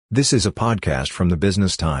This is a podcast from the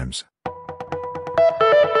Business Times.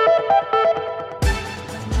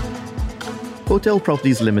 Hotel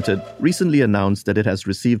Properties Limited recently announced that it has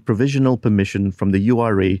received provisional permission from the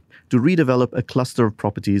URA to redevelop a cluster of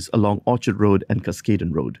properties along Orchard Road and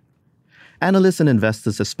Cuscaden Road. Analysts and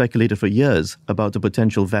investors have speculated for years about the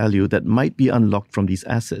potential value that might be unlocked from these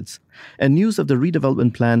assets, and news of the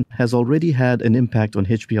redevelopment plan has already had an impact on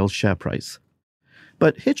HPL's share price.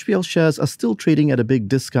 But HPL shares are still trading at a big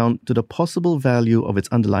discount to the possible value of its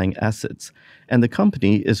underlying assets, and the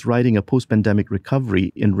company is riding a post-pandemic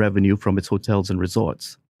recovery in revenue from its hotels and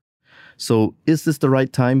resorts. So, is this the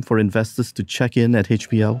right time for investors to check in at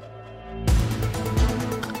HPL?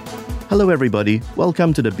 Hello everybody,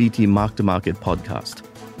 welcome to the BT Mark to Market podcast.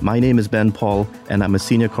 My name is Ben Paul, and I'm a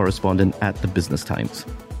senior correspondent at the Business Times.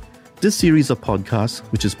 This series of podcasts,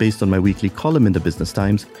 which is based on my weekly column in the Business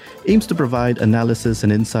Times, aims to provide analysis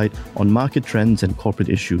and insight on market trends and corporate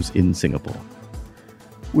issues in Singapore.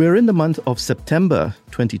 We're in the month of September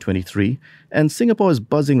 2023, and Singapore is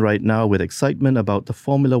buzzing right now with excitement about the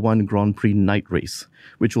Formula One Grand Prix night race,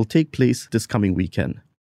 which will take place this coming weekend.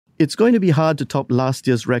 It's going to be hard to top last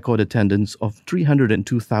year's record attendance of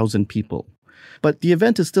 302,000 people, but the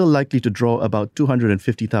event is still likely to draw about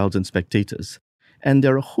 250,000 spectators. And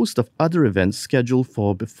there are a host of other events scheduled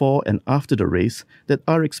for before and after the race that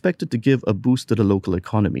are expected to give a boost to the local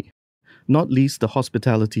economy, not least the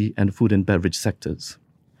hospitality and food and beverage sectors.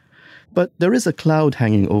 But there is a cloud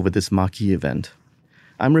hanging over this marquee event.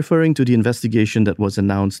 I'm referring to the investigation that was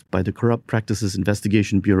announced by the Corrupt Practices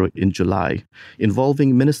Investigation Bureau in July,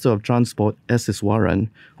 involving Minister of Transport S.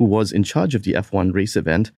 Iswaran, who was in charge of the F1 race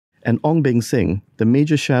event, and Ong Beng Seng, the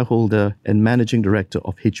major shareholder and managing director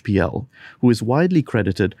of HPL, who is widely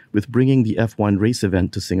credited with bringing the F1 race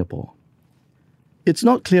event to Singapore. It's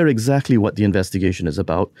not clear exactly what the investigation is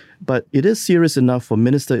about, but it is serious enough for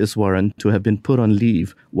Minister Iswaran to have been put on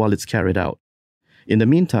leave while it's carried out. In the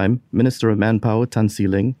meantime, Minister of Manpower Tan See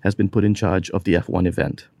Leng has been put in charge of the F1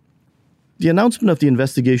 event. The announcement of the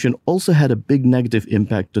investigation also had a big negative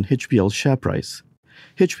impact on HPL's share price.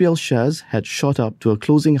 HPL shares had shot up to a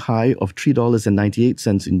closing high of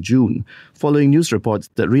 $3.98 in June, following news reports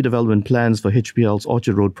that redevelopment plans for HPL's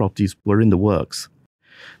Orchard Road properties were in the works.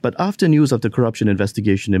 But after news of the corruption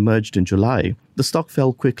investigation emerged in July, the stock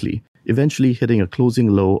fell quickly, eventually hitting a closing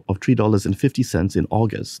low of $3.50 in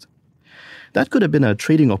August. That could have been a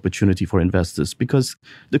trading opportunity for investors because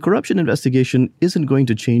the corruption investigation isn't going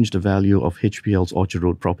to change the value of HPL's Orchard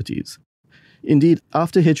Road properties. Indeed,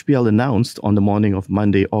 after HPL announced on the morning of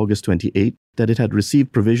Monday, August 28, that it had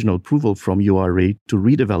received provisional approval from URA to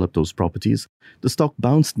redevelop those properties, the stock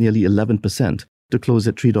bounced nearly 11% to close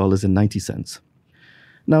at $3.90.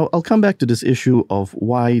 Now, I'll come back to this issue of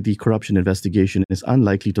why the corruption investigation is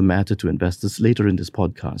unlikely to matter to investors later in this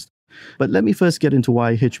podcast. But let me first get into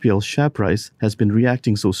why HPL's share price has been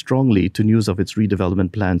reacting so strongly to news of its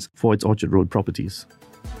redevelopment plans for its Orchard Road properties.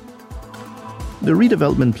 The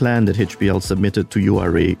redevelopment plan that HPL submitted to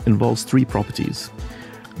URA involves three properties.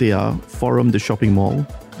 They are Forum the Shopping Mall,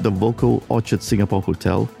 the Voco Orchard Singapore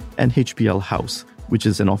Hotel, and HPL House, which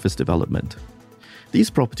is an office development. These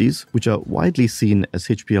properties, which are widely seen as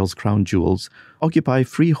HPL's crown jewels, occupy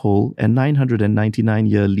freehold and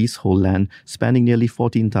 999-year leasehold land spanning nearly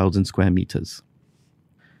 14,000 square meters.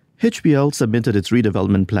 HPL submitted its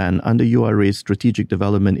redevelopment plan under URA's Strategic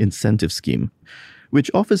Development Incentive Scheme, which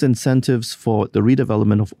offers incentives for the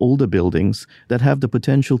redevelopment of older buildings that have the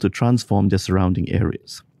potential to transform their surrounding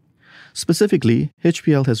areas. Specifically,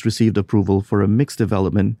 HPL has received approval for a mixed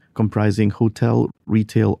development comprising hotel,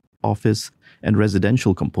 retail, office, and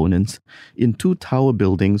residential components in two tower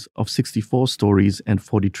buildings of 64 stories and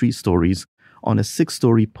 43 stories on a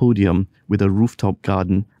 6-story podium with a rooftop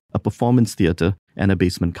garden, a performance theatre, and a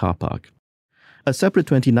basement car park. A separate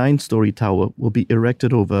 29-story tower will be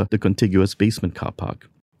erected over the contiguous basement car park.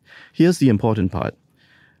 Here's the important part.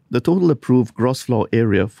 The total approved gross floor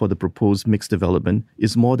area for the proposed mixed development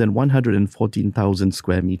is more than 114,000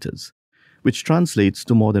 square meters, which translates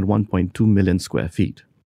to more than 1.2 million square feet.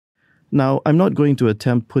 Now, I'm not going to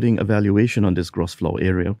attempt putting a valuation on this gross floor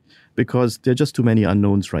area because there are just too many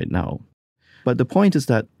unknowns right now. But the point is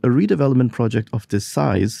that a redevelopment project of this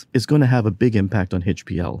size is going to have a big impact on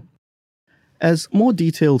HPL. As more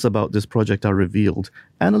details about this project are revealed,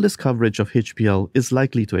 analyst coverage of HPL is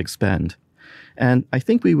likely to expand. And I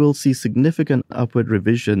think we will see significant upward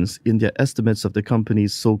revisions in their estimates of the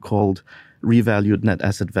company's so-called revalued net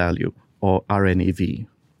asset value, or RNAV.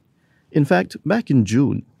 In fact, back in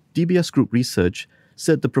June, DBS Group Research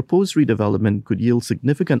said the proposed redevelopment could yield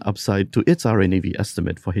significant upside to its RNAV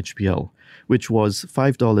estimate for HPL, which was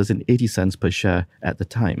 $5.80 per share at the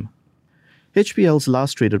time. HPL's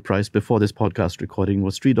last traded price before this podcast recording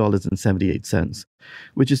was $3.78,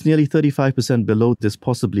 which is nearly 35% below this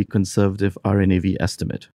possibly conservative RNAV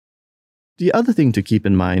estimate. The other thing to keep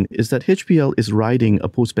in mind is that HPL is riding a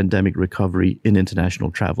post-pandemic recovery in international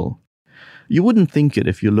travel. You wouldn't think it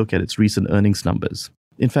if you look at its recent earnings numbers.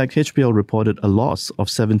 In fact, HPL reported a loss of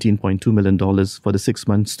 $17.2 million for the 6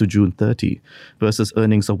 months to June 30 versus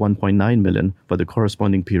earnings of $1.9 million for the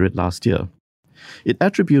corresponding period last year. It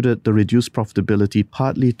attributed the reduced profitability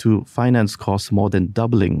partly to finance costs more than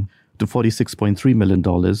doubling to $46.3 million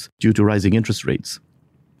due to rising interest rates.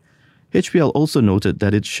 HPL also noted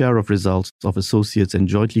that its share of results of associates and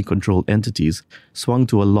jointly controlled entities swung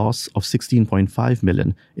to a loss of $16.5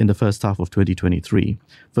 million in the first half of 2023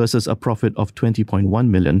 versus a profit of $20.1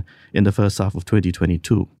 million in the first half of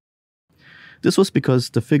 2022. This was because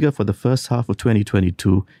the figure for the first half of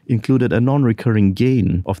 2022 included a non-recurring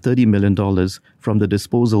gain of $30 million from the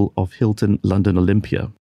disposal of Hilton London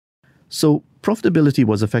Olympia. So, profitability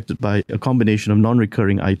was affected by a combination of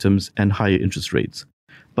non-recurring items and higher interest rates.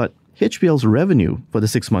 But HPL's revenue for the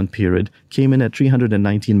 6-month period came in at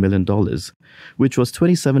 $319 million, which was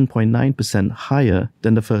 27.9% higher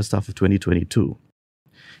than the first half of 2022.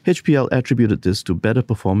 HPL attributed this to better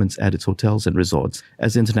performance at its hotels and resorts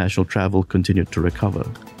as international travel continued to recover.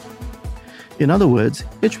 In other words,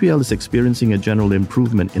 HPL is experiencing a general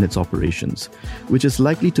improvement in its operations, which is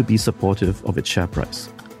likely to be supportive of its share price.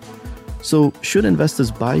 So, should investors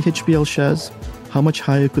buy HPL shares? How much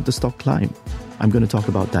higher could the stock climb? I'm going to talk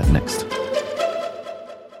about that next.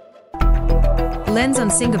 Lens on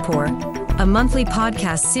Singapore, a monthly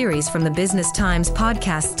podcast series from the Business Times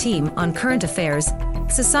podcast team on current affairs,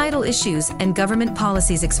 societal issues, and government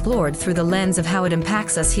policies explored through the lens of how it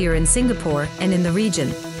impacts us here in Singapore and in the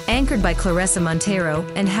region. Anchored by Clarissa Montero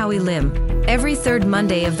and Howie Lim, every third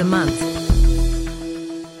Monday of the month.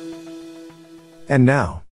 And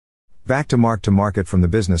now, back to Mark-to-Market from the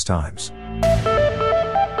Business Times.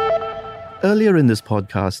 Earlier in this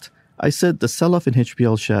podcast, I said the sell-off in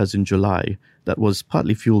HPL shares in July that was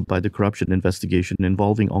partly fueled by the corruption investigation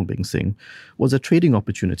involving Ong Beng Seng was a trading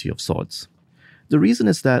opportunity of sorts. The reason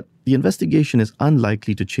is that the investigation is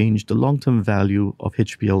unlikely to change the long-term value of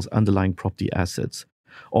HPL's underlying property assets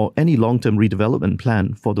or any long-term redevelopment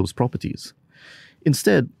plan for those properties.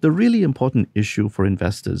 Instead, the really important issue for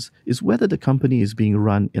investors is whether the company is being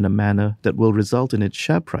run in a manner that will result in its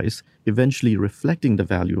share price eventually reflecting the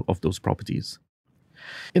value of those properties.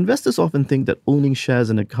 Investors often think that owning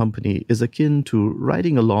shares in a company is akin to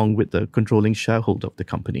riding along with the controlling shareholder of the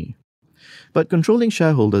company. But controlling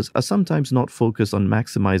shareholders are sometimes not focused on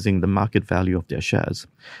maximizing the market value of their shares,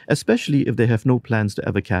 especially if they have no plans to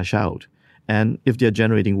ever cash out, and if they are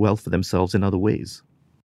generating wealth for themselves in other ways.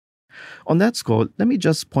 On that score, let me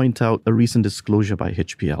just point out a recent disclosure by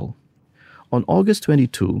HPL. On August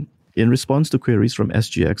 22, in response to queries from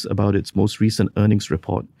SGX about its most recent earnings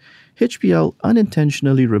report, HPL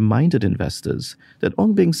unintentionally reminded investors that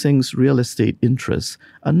Ong Beng Seng's real estate interests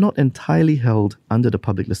are not entirely held under the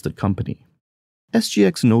public listed company.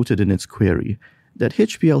 SGX noted in its query that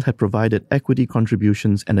HPL had provided equity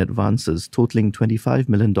contributions and advances totaling $25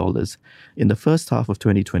 million in the first half of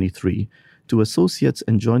 2023 to associates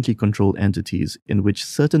and jointly controlled entities in which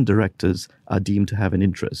certain directors are deemed to have an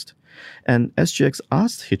interest. And SGX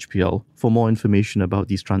asked HPL for more information about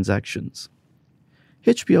these transactions.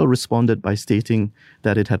 HPL responded by stating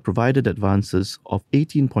that it had provided advances of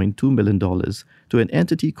 $18.2 million to an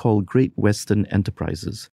entity called Great Western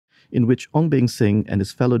Enterprises, in which Ong Beng Seng and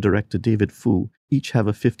his fellow director David Fu each have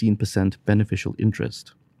a 15% beneficial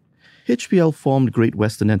interest. HPL formed Great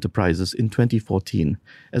Western Enterprises in 2014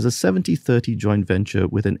 as a 70-30 joint venture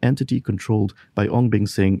with an entity controlled by Ong Beng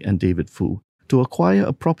Seng and David Fu to acquire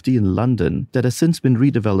a property in London that has since been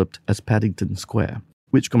redeveloped as Paddington Square,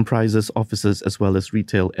 which comprises offices as well as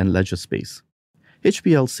retail and leisure space.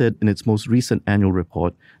 HPL said in its most recent annual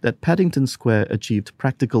report that Paddington Square achieved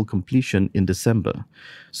practical completion in December.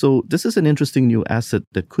 So this is an interesting new asset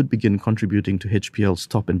that could begin contributing to HPL's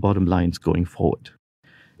top and bottom lines going forward.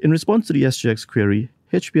 In response to the SGX query,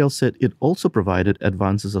 HPL said it also provided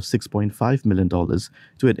advances of $6.5 million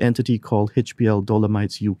to an entity called HPL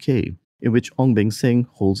Dolomites UK, in which Ong Beng Seng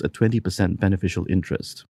holds a 20% beneficial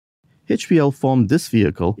interest. HPL formed this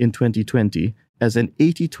vehicle in 2020 as an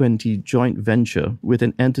 80-20 joint venture with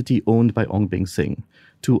an entity owned by Ong Beng Seng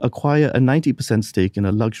to acquire a 90% stake in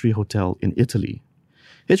a luxury hotel in Italy.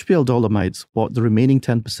 HPL Dolomites bought the remaining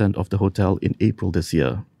 10% of the hotel in April this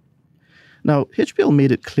year. Now, HPL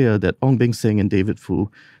made it clear that Ong Beng Seng and David Fu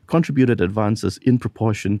contributed advances in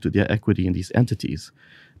proportion to their equity in these entities.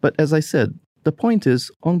 But as I said, the point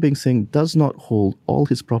is, Ong Beng Seng does not hold all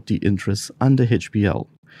his property interests under HPL.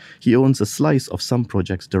 He owns a slice of some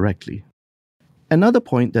projects directly. Another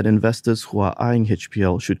point that investors who are eyeing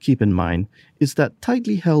HPL should keep in mind is that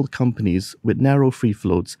tightly held companies with narrow free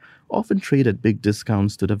floats often trade at big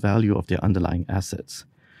discounts to the value of their underlying assets.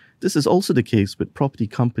 This is also the case with property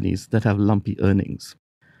companies that have lumpy earnings.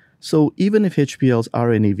 So even if HPL's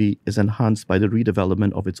RNAV is enhanced by the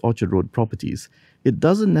redevelopment of its Orchard Road properties, it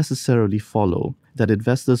doesn't necessarily follow that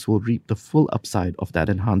investors will reap the full upside of that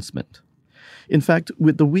enhancement. In fact,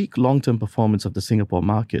 with the weak long-term performance of the Singapore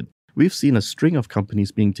market, we've seen a string of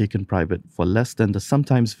companies being taken private for less than the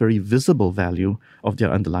sometimes very visible value of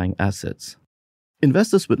their underlying assets.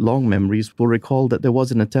 Investors with long memories will recall that there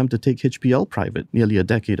was an attempt to take HPL private nearly a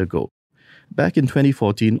decade ago. Back in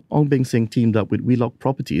 2014, Ong Beng Seng teamed up with Wheelock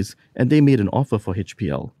Properties and they made an offer for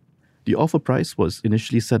HPL. The offer price was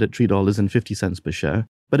initially set at $3.50 per share,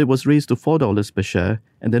 but it was raised to $4 per share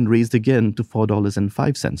and then raised again to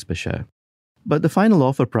 $4.05 per share. But the final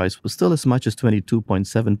offer price was still as much as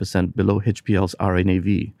 22.7% below HPL's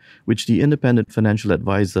RNAV, which the independent financial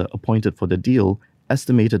advisor appointed for the deal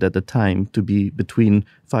estimated at the time to be between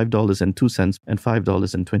 $5.02 and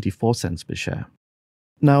 $5.24 per share.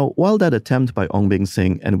 Now, while that attempt by Ong Beng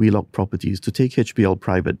Seng and Wheelock Properties to take HPL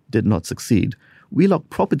private did not succeed,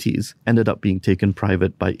 Wheelock Properties ended up being taken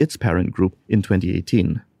private by its parent group in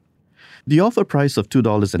 2018. The offer price of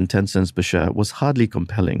 $2.10 per share was hardly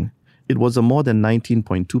compelling. It was a more than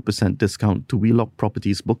 19.2% discount to Wheelock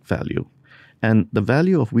Properties' book value, and the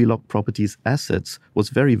value of Wheelock Properties' assets was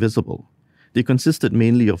very visible. They consisted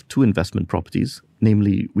mainly of two investment properties,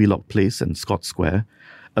 namely Wheelock Place and Scott Square,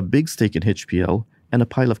 a big stake in HPL, and a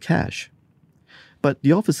pile of cash. But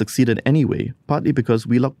the offer succeeded anyway, partly because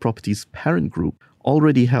Wheelock Properties' parent group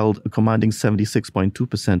already held a commanding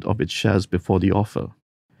 76.2% of its shares before the offer.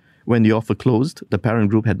 When the offer closed, the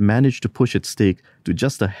parent group had managed to push its stake to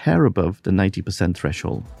just a hair above the 90%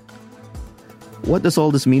 threshold. What does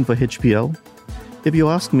all this mean for HPL? If you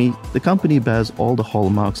ask me, the company bears all the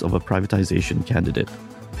hallmarks of a privatization candidate.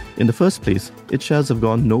 In the first place, its shares have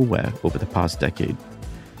gone nowhere over the past decade.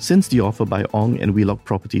 Since the offer by Ong and Wheelock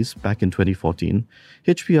Properties back in 2014,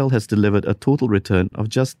 HPL has delivered a total return of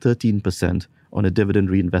just 13% on a dividend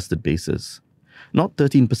reinvested basis. Not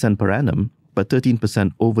 13% per annum, but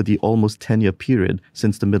 13% over the almost 10-year period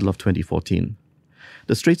since the middle of 2014.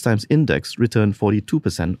 The Straits Times Index returned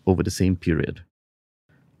 42% over the same period.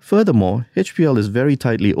 Furthermore, HPL is very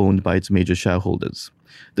tightly owned by its major shareholders.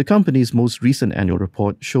 The company's most recent annual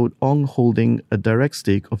report showed Ong holding a direct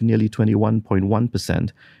stake of nearly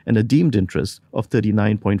 21.1% and a deemed interest of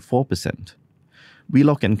 39.4%.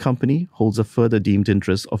 Wheelock and Company holds a further deemed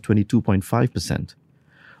interest of 22.5%.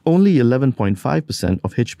 Only 11.5%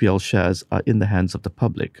 of HPL shares are in the hands of the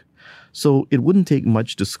public, so it wouldn't take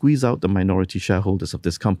much to squeeze out the minority shareholders of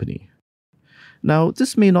this company. Now,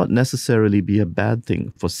 this may not necessarily be a bad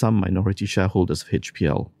thing for some minority shareholders of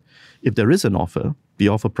HPL. If there is an offer, the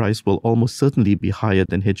offer price will almost certainly be higher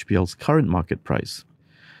than HPL's current market price.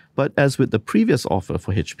 But as with the previous offer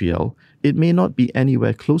for HPL, it may not be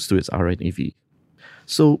anywhere close to its RNAV.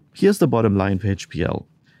 So here's the bottom line for HPL.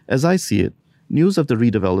 As I see it, news of the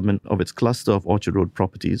redevelopment of its cluster of Orchard Road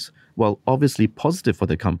properties, while obviously positive for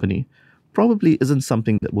the company, probably isn't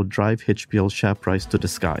something that will drive HPL's share price to the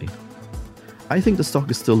sky. I think the stock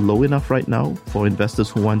is still low enough right now for investors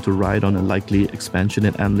who want to ride on a likely expansion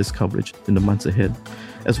in analyst coverage in the months ahead,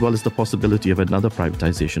 as well as the possibility of another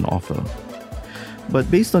privatization offer. But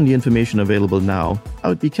based on the information available now, I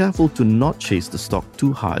would be careful to not chase the stock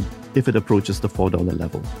too hard if it approaches the $4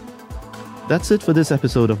 level. That's it for this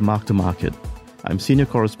episode of Mark to Market. I'm Senior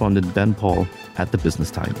Correspondent Ben Paul at The Business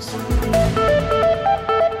Times.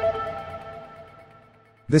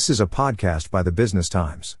 This is a podcast by The Business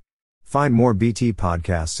Times. Find more BT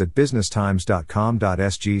podcasts at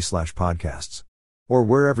businesstimes.com.sg/podcasts. Or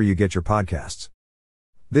wherever you get your podcasts.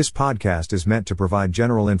 This podcast is meant to provide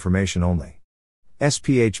general information only.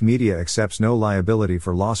 SPH Media accepts no liability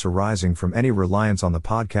for loss arising from any reliance on the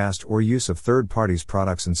podcast or use of third parties'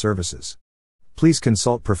 products and services. Please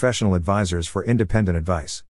consult professional advisors for independent advice.